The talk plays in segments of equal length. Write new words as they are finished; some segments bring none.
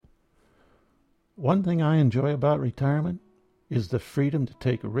One thing I enjoy about retirement is the freedom to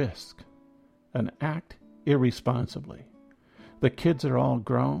take risk and act irresponsibly. The kids are all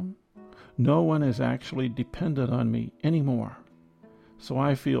grown. No one is actually dependent on me anymore. So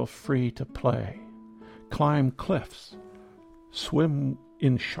I feel free to play, climb cliffs, swim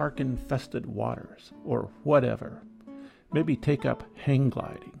in shark-infested waters, or whatever. Maybe take up hang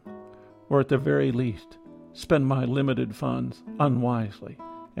gliding, or at the very least, spend my limited funds unwisely,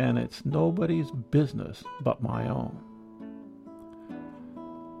 and it's nobody's business but my own.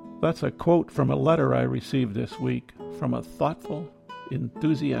 That's a quote from a letter I received this week from a thoughtful,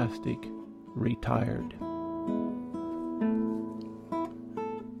 enthusiastic, retired.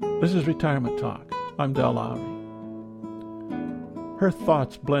 This is Retirement Talk. I'm Del Lowry. Her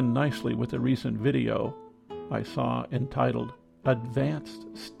thoughts blend nicely with a recent video I saw entitled Advanced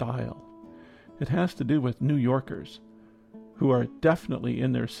Style. It has to do with New Yorkers who are definitely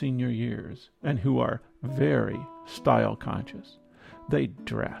in their senior years and who are very style conscious. They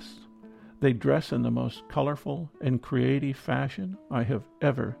dress in the most colorful and creative fashion I have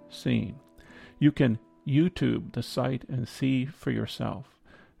ever seen. You can YouTube the site and see for yourself.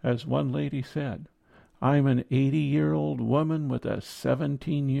 As one lady said, I'm an 80-year-old woman with a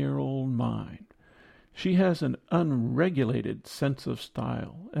 17-year-old mind. She has an unregulated sense of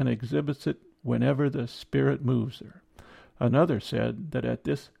style and exhibits it whenever the spirit moves her. Another said that at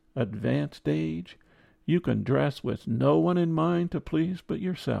this advanced age, you can dress with no one in mind to please but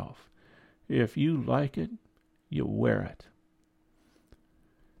yourself. If you like it, you wear it.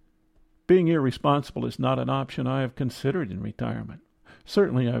 Being irresponsible is not an option I have considered in retirement.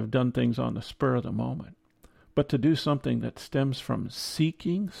 Certainly I've done things on the spur of the moment. But to do something that stems from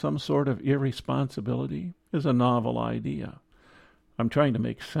seeking some sort of irresponsibility is a novel idea. I'm trying to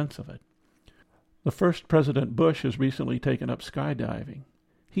make sense of it. The first President Bush has recently taken up skydiving.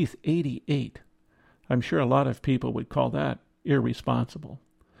 He's 88. I'm sure a lot of people would call that irresponsible.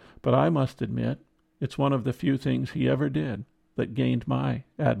 But I must admit, it's one of the few things he ever did that gained my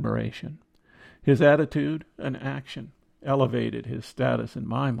admiration. His attitude and action elevated his status in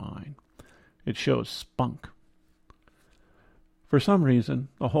my mind. It shows spunk. For some reason,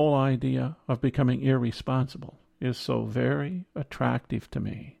 the whole idea of becoming irresponsible is so very attractive to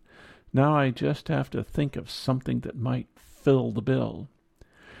me. Now I just have to think of something that might fill the bill.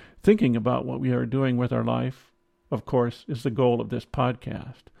 Thinking about what we are doing with our life, of course, is the goal of this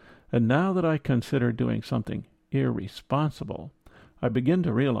podcast. And now that I consider doing something irresponsible, I begin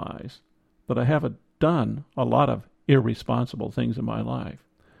to realize that I haven't done a lot of irresponsible things in my life,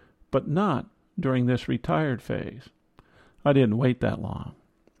 but not during this retired phase. I didn't wait that long.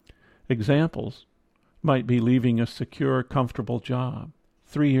 Examples might be leaving a secure, comfortable job,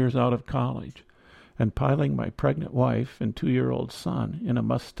 3 years out of college, and piling my pregnant wife and 2-year-old son in a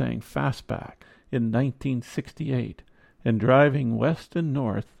Mustang Fastback in 1968 and driving west and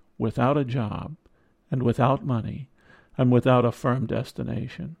north without a job and without money and without a firm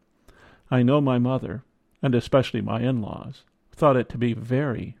destination. I know my mother, and especially my in-laws, thought it to be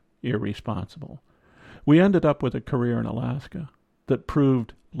very irresponsible. We ended up with a career in Alaska that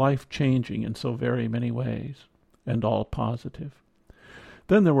proved life-changing in so very many ways, and all positive.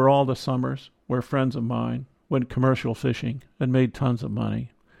 Then there were all the summers where friends of mine went commercial fishing and made tons of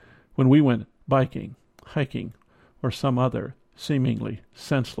money, when we went biking, hiking, or some other seemingly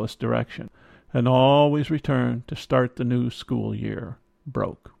senseless direction, and always returned to start the new school year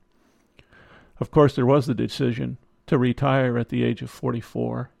broke. Of course, there was the decision to retire at the age of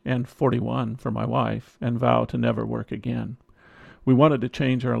 44 and 41 for my wife and vow to never work again. We wanted to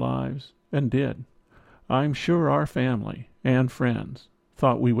change our lives, and did. I'm sure our family and friends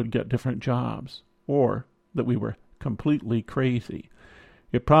thought we would get different jobs, or that we were completely crazy.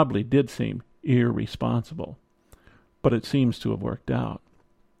 It probably did seem irresponsible, but it seems to have worked out.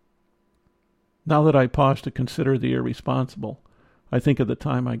 Now that I pause to consider the irresponsible, I think of the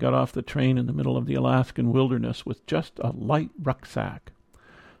time I got off the train in the middle of the Alaskan wilderness with just a light rucksack.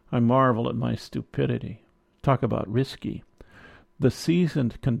 I marvel at my stupidity. Talk about risky. The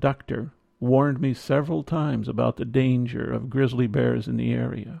seasoned conductor warned me several times about the danger of grizzly bears in the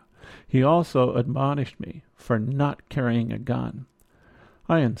area. He also admonished me for not carrying a gun.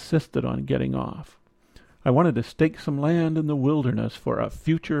 I insisted on getting off. I wanted to stake some land in the wilderness for a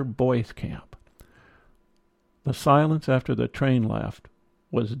future boys' camp. The silence after the train left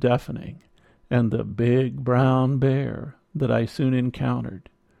was deafening, and the big brown bear that I soon encountered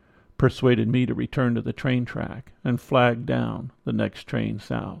persuaded me to return to the train track and flag down the next train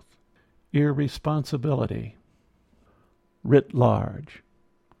south. Irresponsibility writ large.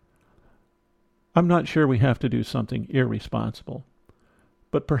 I'm not sure we have to do something irresponsible,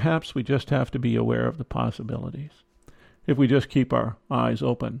 but perhaps we just have to be aware of the possibilities. If we just keep our eyes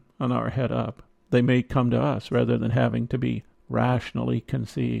open and our head up, they may come to us rather than having to be rationally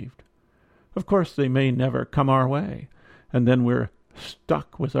conceived. Of course, they may never come our way, and then we're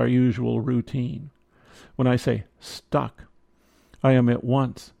stuck with our usual routine. When I say stuck, I am at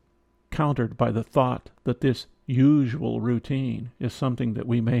once countered by the thought that this usual routine is something that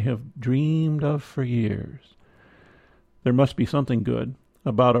we may have dreamed of for years. There must be something good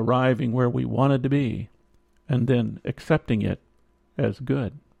about arriving where we wanted to be and then accepting it as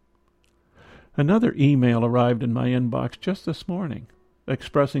good. Another email arrived in my inbox just this morning,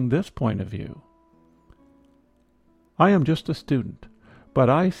 expressing this point of view. I am just a student, but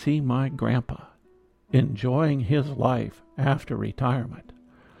I see my grandpa enjoying his life after retirement,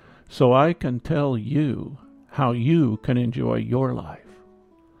 so I can tell you how you can enjoy your life.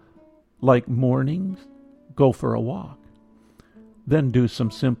 Like mornings, go for a walk, then do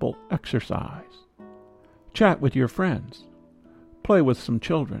some simple exercise. Chat with your friends, play with some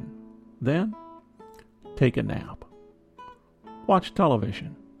children, then take a nap. Watch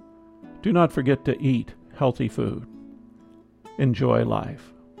television. Do not forget to eat healthy food. Enjoy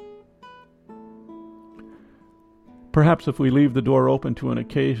life. Perhaps if we leave the door open to an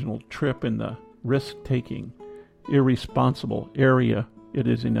occasional trip in the risk-taking, irresponsible area, it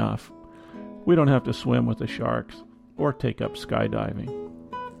is enough. We don't have to swim with the sharks or take up skydiving.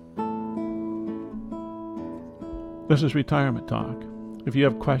 This is Retirement Talk. If you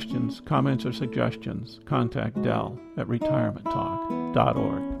have questions, comments, or suggestions, contact Del at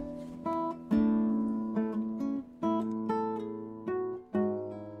retirementtalk.org.